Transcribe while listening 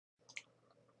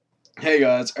Hey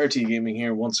guys, RT Gaming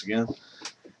here once again,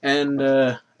 and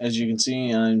as you can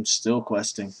see, I'm still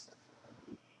questing.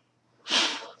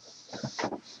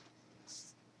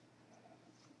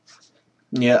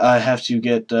 Yeah, I have to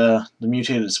get the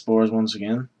mutated spores once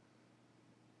again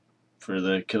for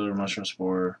the killer mushroom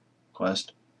spore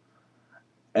quest,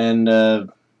 and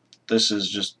this is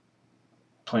just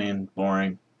plain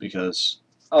boring because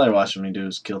all they're watching me do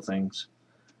is kill things,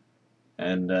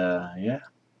 and yeah,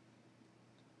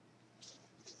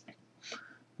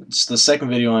 it's the second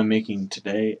video I'm making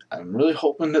today. I'm really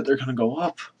hoping that they're gonna go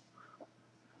up.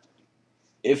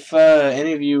 If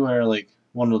any of you are like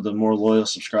one of the more loyal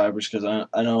subscribers, because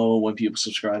I know when people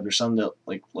subscribe, there's some that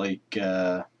like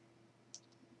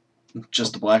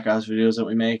just the Black Ops videos that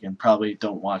we make and probably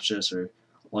don't watch this or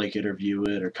like it or view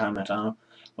it or comment on it.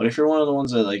 But if you're one of the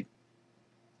ones that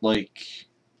like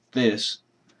this,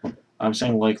 I'm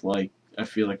saying like I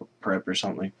feel like a prep or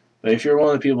something. But if you're one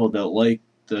of the people that like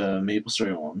the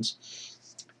Maplestory ones,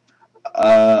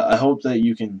 I hope that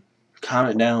you can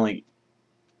comment down like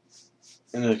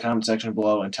in the comment section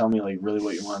below and tell me like really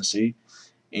what you want to see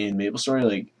in Maplestory.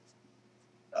 Like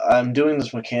I'm doing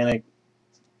this mechanic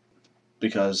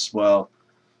because well,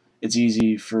 it's an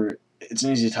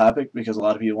easy topic because a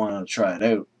lot of people want to try it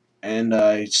out, and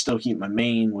I still keep my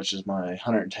main, which is my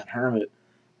 110 Hermit,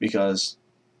 because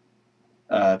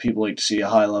people like to see a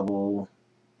high level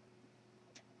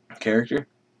character.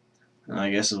 I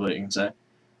guess is what you can say.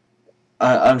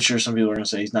 I'm sure some people are going to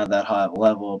say he's not that high of a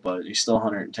level, but he's still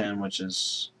 110, which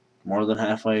is more than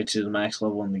halfway to the max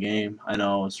level in the game. I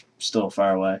know it's still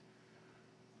far away.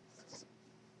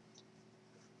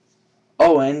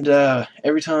 Oh, and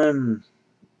every time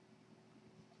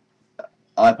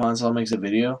iPonsel makes a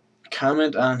video,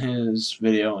 comment on his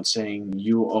video and saying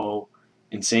you owe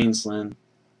Insane Slim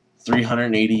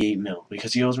 388 mil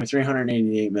because he owes me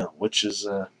 388 mil, which is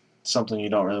something you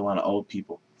don't really want to owe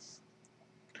people.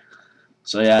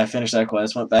 So yeah, I finished that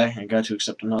quest, went back, and got to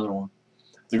accept another one.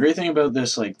 The great thing about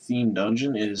this like themed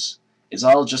dungeon is it's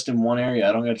all just in one area.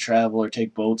 I don't got to travel or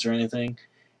take boats or anything,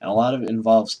 and a lot of it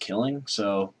involves killing.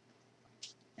 So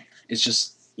it's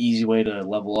just easy way to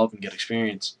level up and get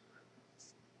experience.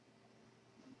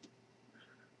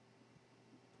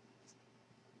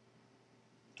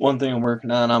 One thing I'm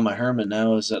working on my Hermit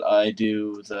now is that I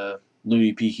do the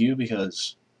Looty PQ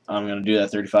because I'm going to do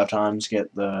that 35 times,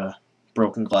 get the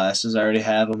broken glasses. I already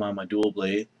have them on my dual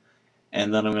blade.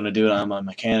 And then I'm going to do it on my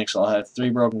mechanic, so I'll have 3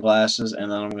 broken glasses, and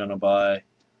then I'm going to buy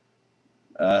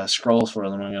scrolls for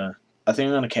them. I think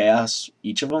I'm going to chaos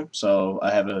each of them, so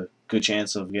I have a good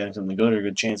chance of getting something good or a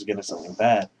good chance of getting something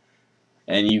bad.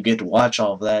 And you get to watch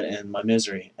all of that in my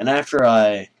misery. And after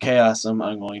I chaos them,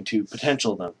 I'm going to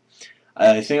potential them.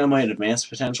 I think I might advance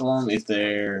potential them if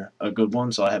they're a good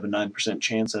one, so I have a 9%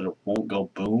 chance that it won't go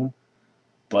boom.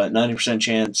 But 90%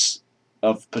 chance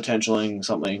of potentialing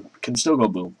something can still go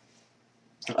boom.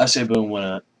 I say boom when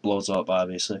it blows up,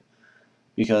 obviously,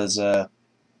 because I'm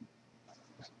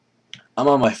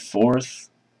on my 4th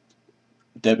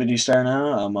deputy star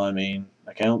now on my main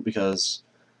account because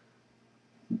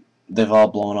they've all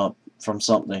blown up from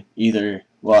something. Either,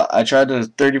 well, I tried to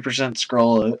 30%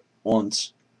 scroll it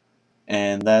once,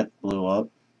 and that blew up.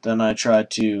 Then I tried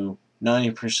to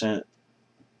 90%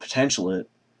 potential it,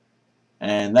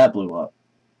 and that blew up.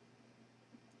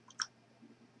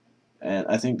 And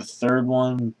I think the third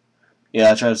one,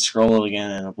 yeah, I tried to scroll it again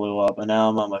and it blew up. And now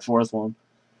I'm on my 4th one.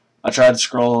 I tried to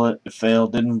scroll it, it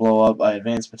failed, didn't blow up. I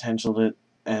advanced potentialed it,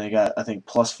 and it got, I think,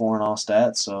 +4 in all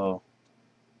stats, so,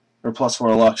 or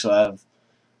 +4 luck, so I have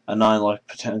a 9 luck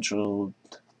potential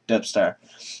depth star.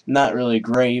 Not really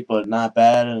great, but not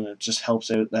bad, and it just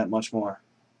helps out that much more.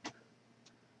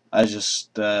 I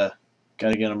just got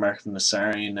to get a Mark from the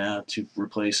Sarian now to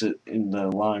replace it in the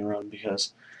long run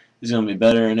because it's going to be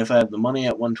better. And if I have the money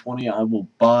at 120, I will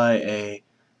buy a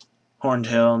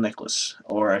Horntail necklace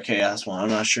or a Chaos one. I'm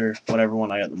not sure. Whatever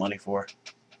one I got the money for.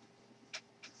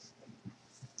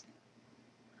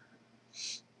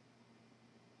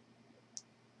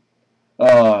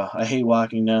 I hate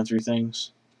walking down through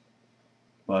things,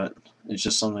 but it's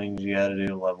just something you got to do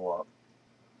to level up.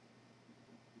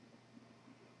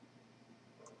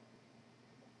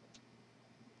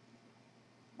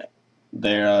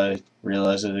 There, I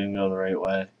realized I didn't go the right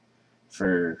way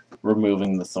for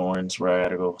removing the thorns where I had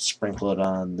to go sprinkle it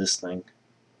on this thing.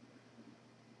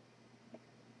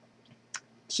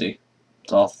 See,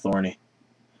 it's all thorny.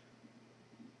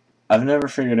 I've never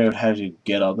figured out how to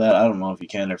get up that. I don't know if you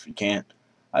can or if you can't.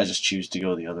 I just choose to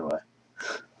go the other way.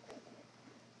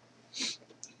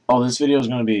 Oh, this video is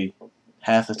going to be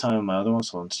half the time of my other one,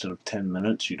 so instead of 10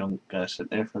 minutes, you don't gotta sit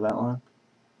there for that long.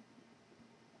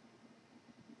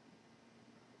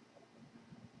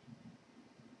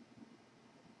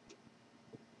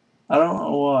 I don't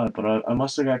know why, but I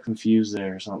must have got confused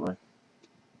there or something.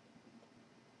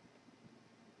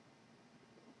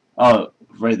 Oh,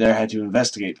 right there, I had to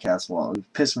investigate castle wall.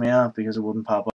 It pissed me off because it wouldn't pop up.